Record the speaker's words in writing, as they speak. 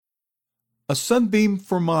A Sunbeam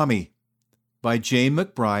for Mommy by Jane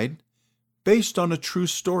McBride, based on a true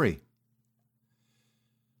story.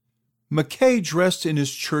 McKay dressed in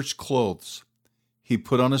his church clothes. He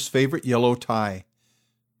put on his favorite yellow tie.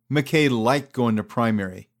 McKay liked going to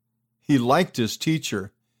primary. He liked his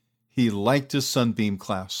teacher. He liked his Sunbeam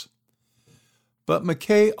class. But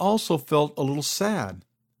McKay also felt a little sad.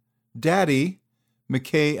 Daddy,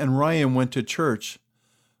 McKay and Ryan went to church,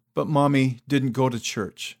 but Mommy didn't go to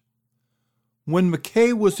church. When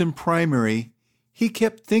McKay was in primary, he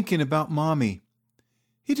kept thinking about Mommy.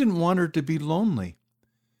 He didn't want her to be lonely.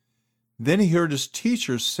 Then he heard his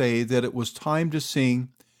teacher say that it was time to sing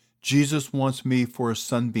Jesus Wants Me for a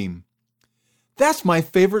Sunbeam. "That's my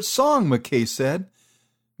favorite song," McKay said.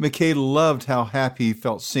 McKay loved how happy he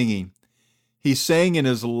felt singing. He sang in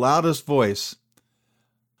his loudest voice,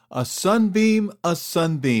 a sunbeam,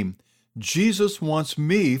 Jesus wants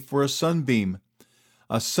me for a sunbeam.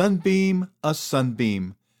 A sunbeam,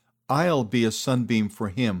 I'll be a sunbeam for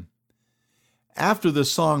him." After the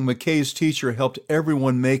song, McKay's teacher helped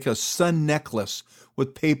everyone make a sun necklace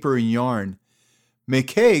with paper and yarn.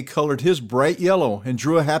 McKay colored his bright yellow and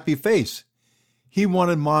drew a happy face. He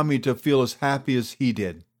wanted Mommy to feel as happy as he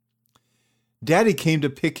did. Daddy came to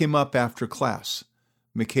pick him up after class.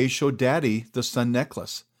 McKay showed Daddy the sun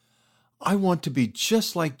necklace. "I want to be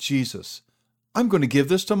just like Jesus. I'm going to give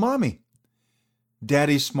this to Mommy."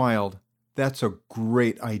 Daddy smiled. "That's a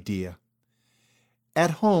great idea."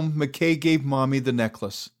 At home, McKay gave Mommy the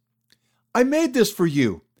necklace. "I made this for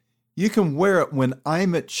you. You can wear it when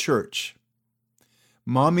I'm at church."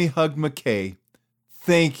 Mommy hugged McKay.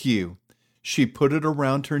 "Thank you." She put it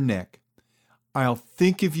around her neck. "I'll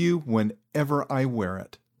think of you whenever I wear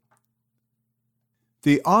it."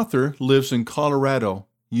 The author lives in Colorado,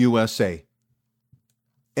 USA.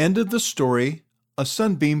 End of the story, A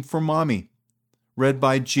Sunbeam for Mommy, read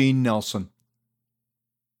by Jean Nelson.